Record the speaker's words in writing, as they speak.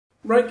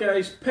Right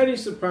guys,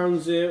 pennies to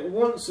pounds here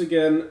once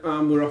again,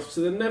 and we're off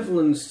to the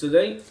Netherlands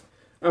today,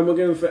 and we're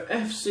going for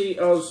FC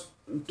Oz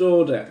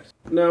Dordrecht.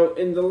 Now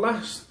in the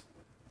last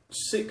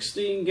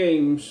 16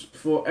 games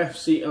for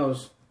FC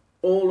Oz,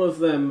 all of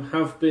them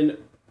have been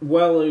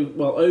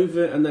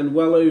over and then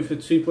well over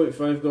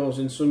 2.5 goals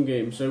in some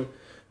games. So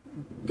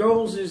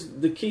goals is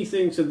the key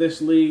thing to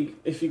this league.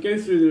 If you go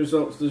through the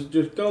results, there's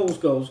just goals,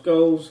 goals,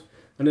 goals,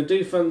 and I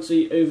do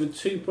fancy over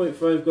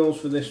 2.5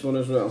 goals for this one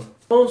as well.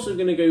 I'm also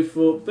going to go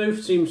for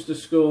both teams to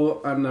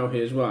score, and now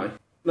here's why.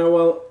 Now,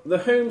 well, the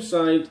home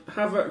side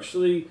have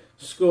actually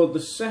scored the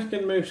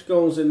second most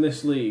goals in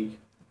this league,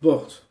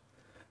 but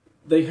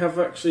they have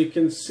actually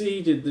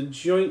conceded the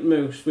joint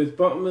most with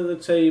bottom of the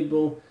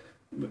table.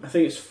 I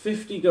think it's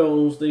 50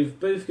 goals. They've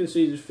both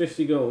conceded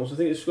 50 goals. I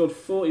think they've scored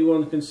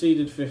 41,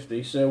 conceded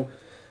 50. So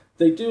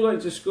they do like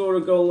to score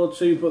a goal or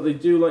two, but they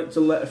do like to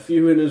let a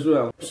few in as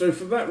well. So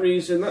for that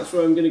reason, that's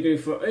why I'm going to go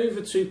for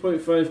over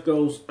 2.5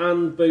 goals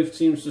and both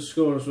teams to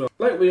score as well.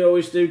 Like we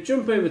always do,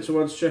 jump over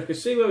to Odds Checker,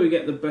 see where we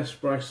get the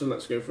best price, and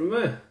let's go from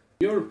there.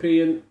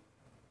 European,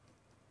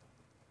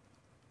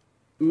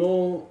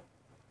 more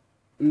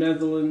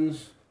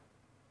Netherlands,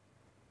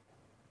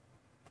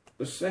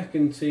 the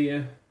second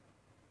tier.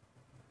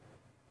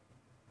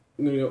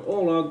 I'm going to go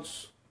all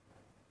odds,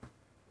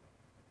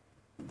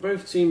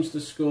 both teams to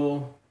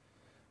score.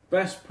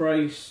 Best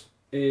price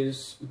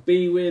is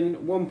B-Win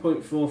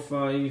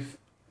 1.45,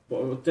 but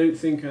I don't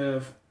think I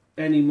have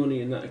any money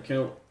in that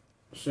account,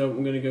 so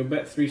I'm going to go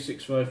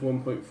Bet365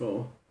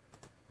 1.4.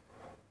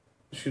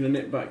 Just going to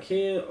nip back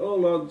here,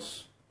 all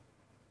odds,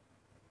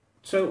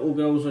 total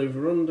goals over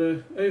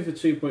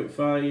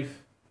 2.5,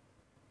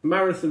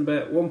 marathon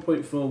bet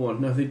 1.41.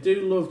 Now they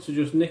do love to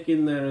just nick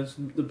in there as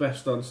the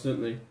best odds,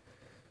 don't they?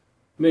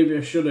 Maybe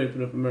I should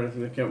open up a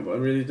marathon account, but I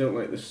really don't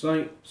like this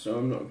site, so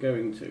I'm not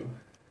going to.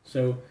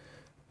 So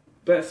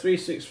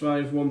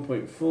Bet365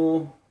 1.4,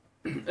 over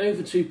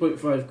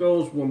 2.5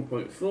 goals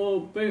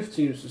 1.4, both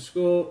teams to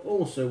score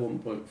also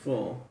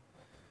 1.4.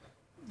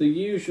 The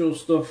usual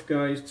stuff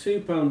guys,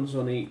 £2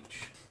 on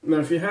each. Now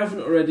if you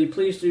haven't already,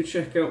 please do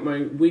check out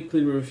my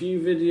weekly review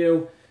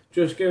video,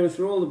 just going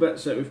through all the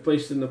bets that we've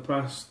placed in the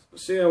past,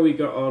 see how we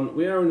got on.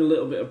 We are in a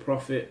little bit of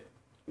profit,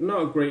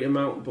 not a great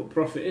amount, but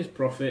profit is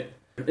profit.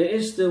 It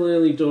is still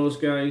early doors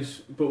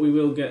guys, but we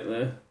will get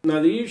there. Now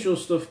the usual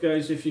stuff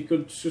guys, if you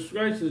could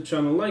subscribe to the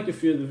channel, like a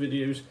few of the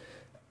videos,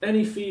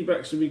 any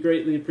feedbacks would be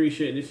greatly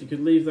appreciated if you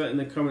could leave that in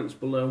the comments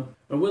below.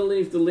 I will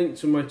leave the link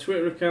to my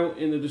Twitter account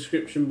in the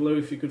description below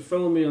if you could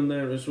follow me on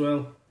there as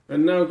well.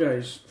 And now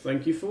guys,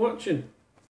 thank you for watching.